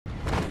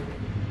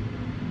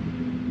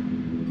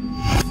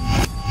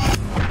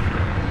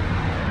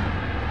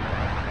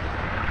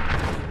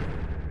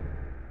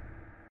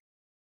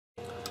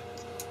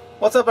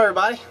What's up,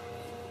 everybody?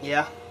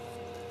 Yeah,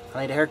 I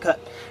need a haircut.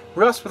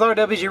 Russ with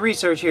RWG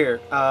Research here.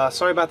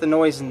 Sorry about the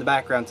noise in the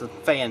background. It's a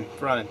fan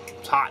running.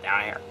 It's hot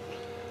down here.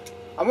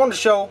 I wanted to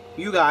show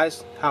you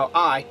guys how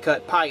I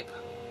cut pipe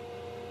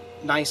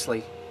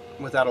nicely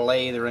without a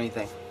lathe or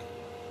anything.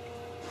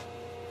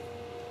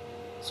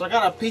 So I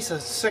got a piece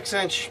of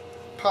 6-inch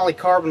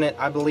polycarbonate.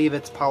 I believe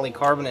it's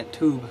polycarbonate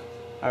tube.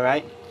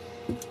 Alright?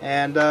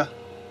 And I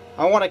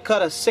want to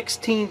cut a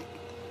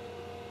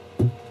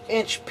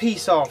 16-inch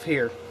piece off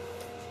here.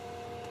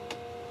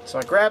 So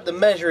I grabbed the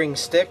measuring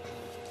stick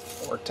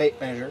or tape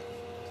measure.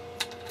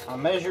 I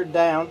measured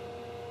down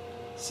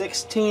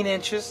 16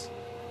 inches,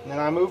 and then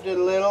I moved it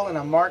a little and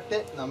I marked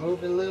it, and I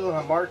moved it a little and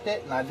I marked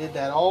it, and I did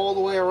that all the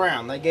way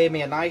around. They gave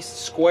me a nice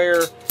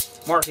square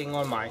marking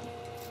on my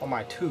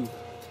tube,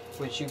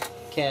 which you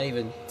can't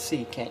even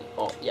see, can you?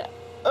 Oh yeah,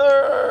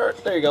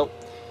 there you go.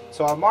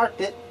 So I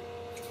marked it.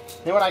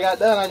 Then when I got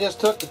done, I just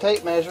took the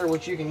tape measure,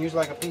 which you can use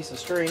like a piece of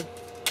string,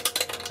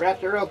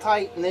 wrapped it real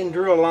tight, and then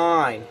drew a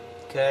line.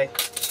 Okay.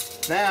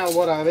 Now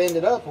what I've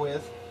ended up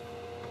with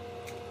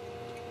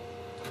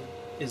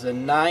is a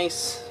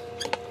nice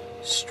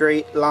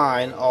straight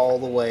line all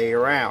the way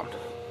around.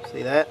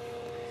 See that?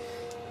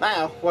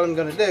 Now what I'm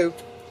going to do,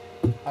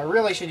 I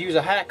really should use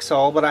a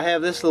hacksaw, but I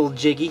have this little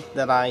jiggy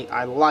that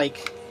I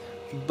like,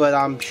 but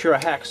I'm sure a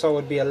hacksaw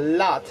would be a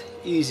lot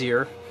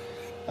easier,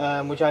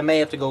 which I may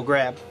have to go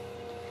grab.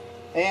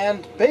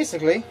 And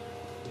basically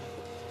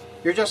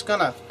you're just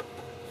going to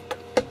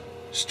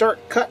start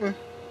cutting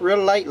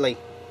real lightly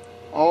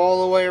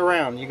all the way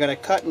around. You're going to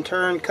cut and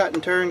turn, cut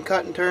and turn,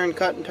 cut and turn,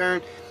 cut and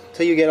turn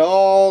till you get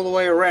all the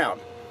way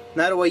around.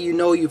 And that way you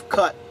know you've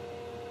cut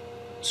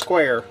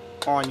square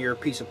on your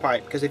piece of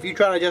pipe. Because if you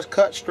try to just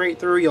cut straight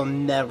through, you'll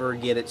never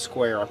get it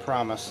square, I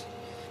promise.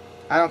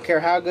 I don't care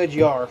how good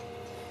you are.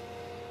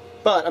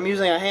 But I'm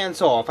using a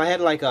handsaw. If I had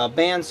like a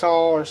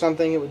bandsaw or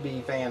something, it would be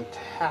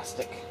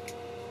fantastic.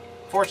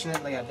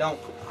 Fortunately, I don't.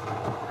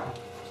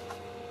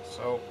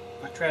 So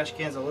my trash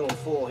can's a little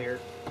full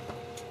here.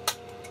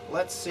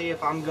 Let's see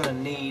if I'm gonna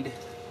need.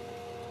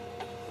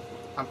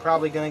 I'm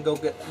probably gonna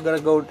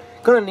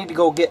need to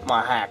go get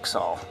my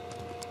hacksaw.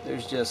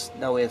 There's just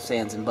no ifs,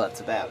 ands, and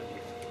buts about it.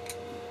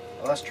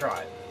 Well, let's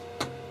try it.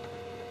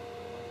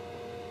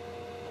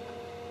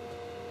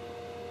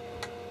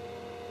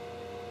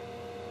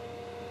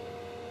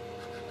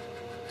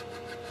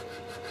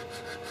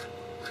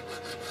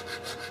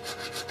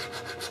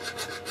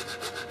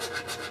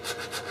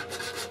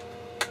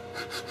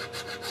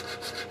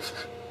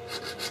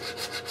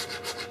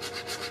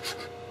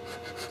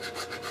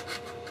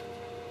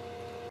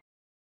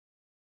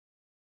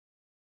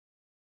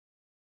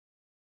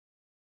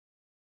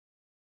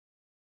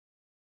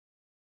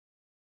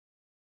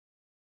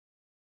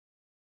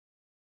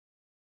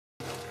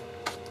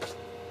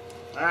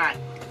 Alright,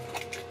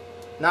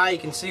 now you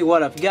can see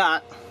what I've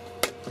got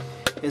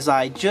is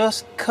I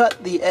just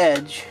cut the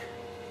edge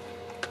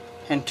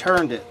and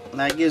turned it, and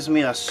that gives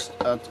me a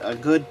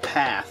good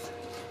path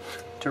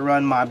to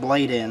run my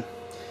blade in.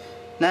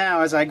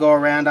 Now as I go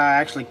around, I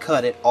actually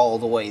cut it all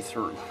the way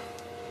through.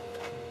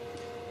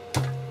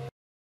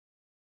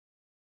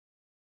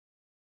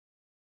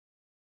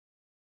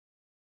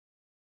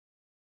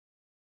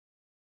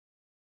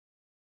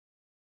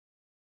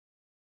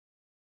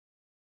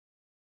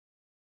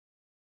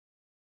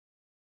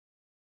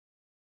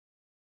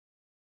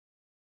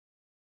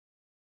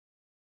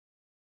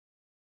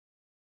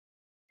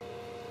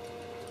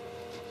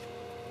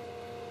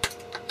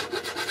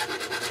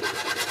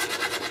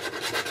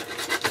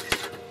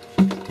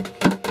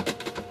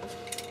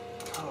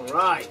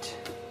 Right.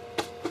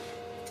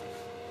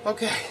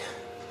 Okay.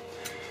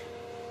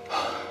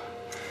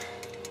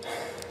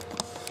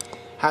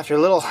 After a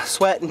little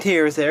sweat and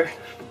tears there,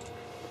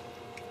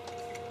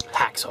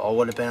 hacksaw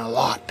would have been a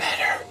lot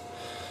better.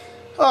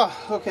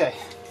 Oh, okay.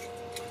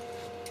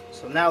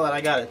 So now that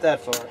I got it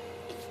that far,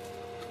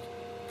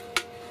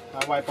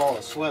 I wipe all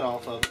the sweat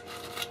off of it.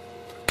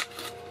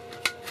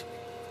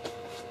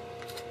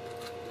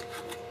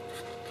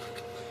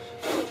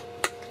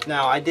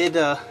 Now I did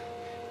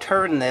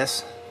turn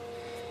this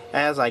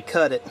as I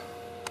cut it.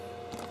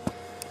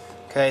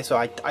 Okay, so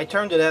I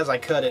turned it as I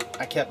cut it.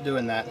 I kept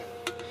doing that.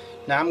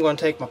 Now I'm going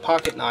to take my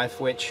pocket knife,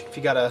 which if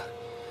you got a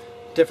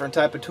different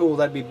type of tool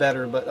that'd be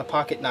better, but a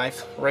pocket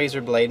knife, razor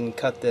blade, and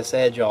cut this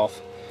edge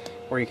off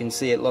where you can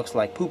see it looks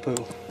like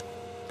poo-poo.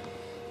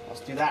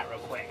 Let's do that real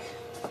quick.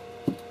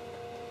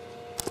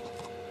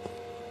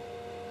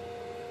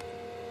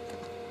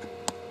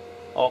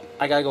 Oh,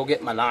 I gotta go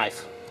get my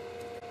knife.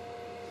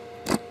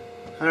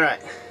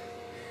 Alright.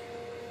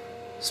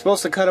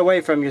 Supposed to cut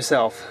away from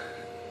yourself.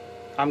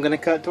 I'm gonna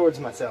cut towards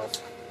myself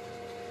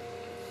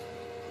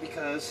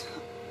because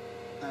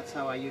that's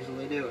how I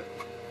usually do it.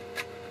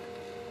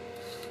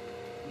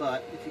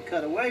 But if you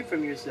cut away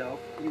from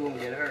yourself, you won't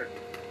get hurt.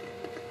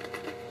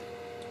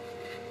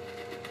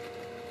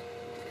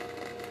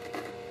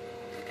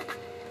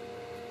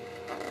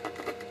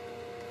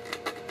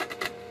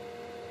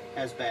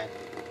 As bad.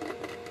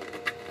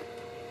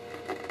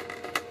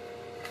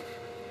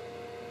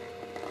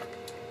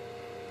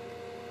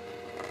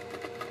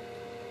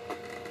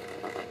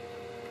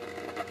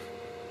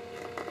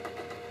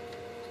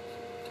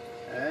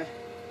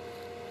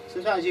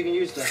 Sometimes you can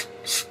use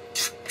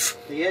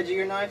the edge of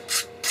your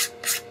knife.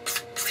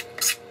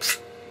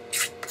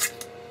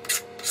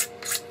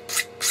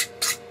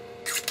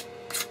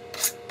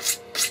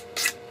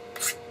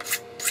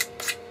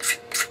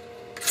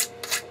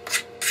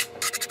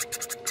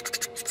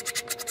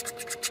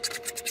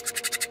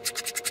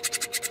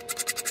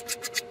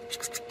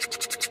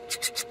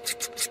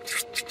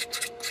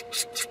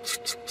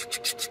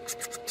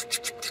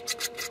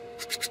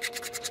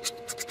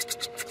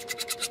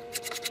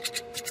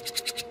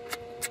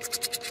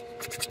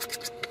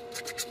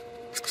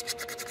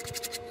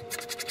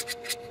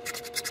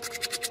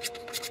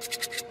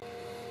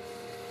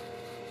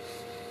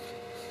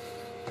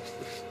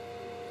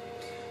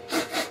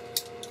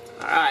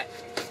 Alright,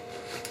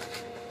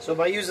 so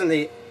by using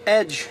the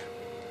edge,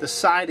 the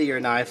side of your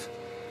knife,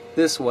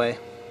 this way,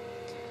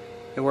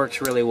 it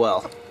works really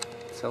well.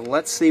 So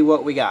let's see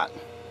what we got.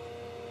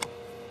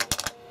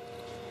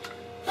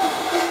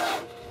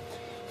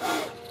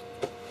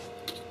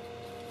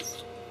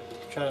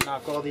 Try to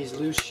knock all these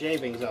loose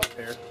shavings off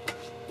here.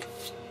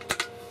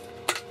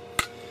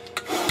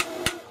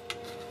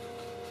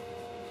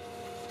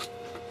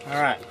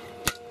 Alright,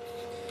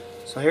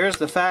 so here's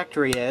the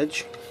factory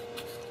edge.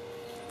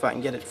 If I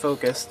can get it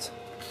focused.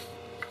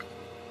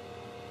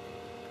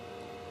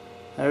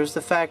 There's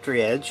the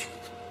factory edge,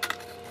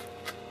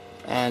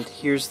 and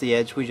here's the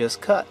edge we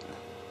just cut.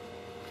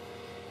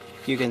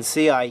 You can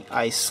see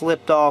I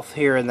slipped off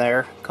here and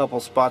there, a couple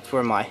spots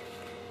where my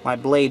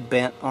blade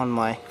bent on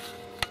my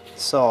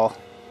saw.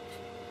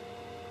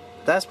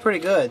 That's pretty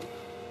good.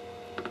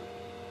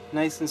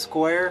 Nice and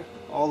square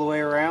all the way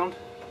around,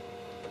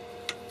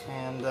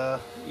 and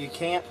you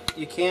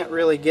can't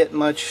really get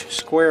much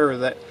squarer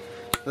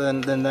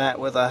than that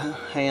with a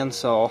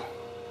handsaw.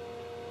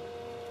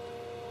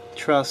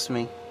 Trust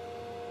me.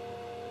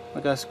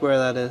 Look how square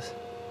that is.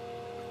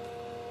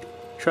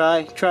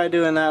 Try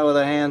doing that with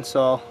a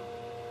handsaw.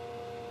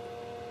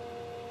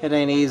 It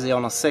ain't easy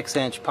on a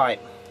 6-inch pipe.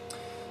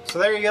 So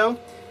there you go.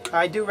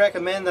 I do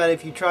recommend that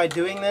if you try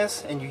doing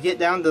this and you get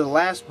down to the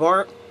last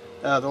part,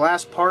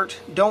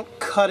 don't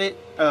cut it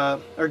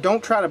or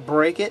don't try to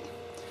break it.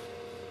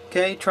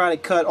 Okay, try to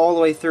cut all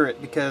the way through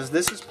it, because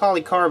this is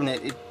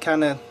polycarbonate. It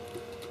kind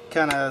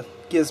of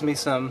gives me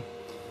some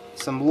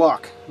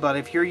luck. But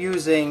if you're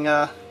using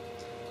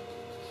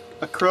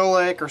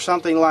acrylic or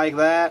something like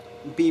that,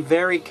 be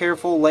very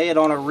careful. Lay it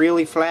on a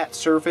really flat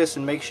surface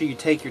and make sure you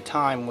take your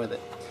time with it.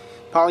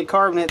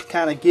 Polycarbonate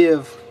kind of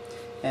give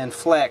and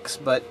flex,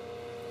 but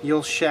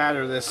you'll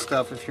shatter this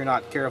stuff if you're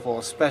not careful,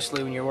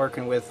 especially when you're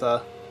working with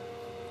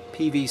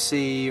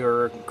PVC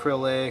or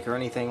acrylic or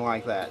anything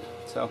like that.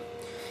 So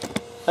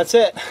that's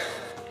it.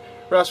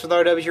 Russ with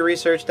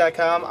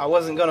rwresearch.com. I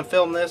wasn't going to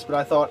film this, but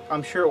I thought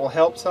I'm sure it will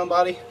help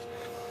somebody.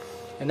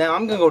 And now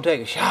I'm going to go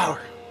take a shower.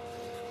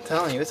 I'm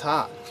telling you, it's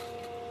hot.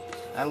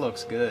 That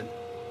looks good.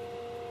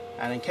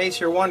 And in case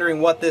you're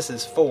wondering what this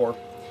is for,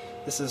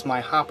 this is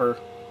my hopper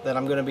that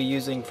I'm going to be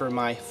using for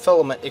my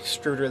filament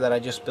extruder that I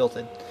just built.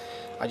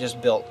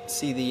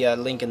 See the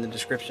link in the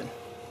description.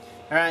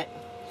 Alright,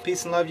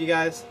 peace and love, you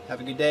guys.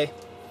 Have a good day.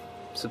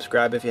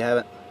 Subscribe if you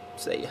haven't.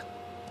 See ya.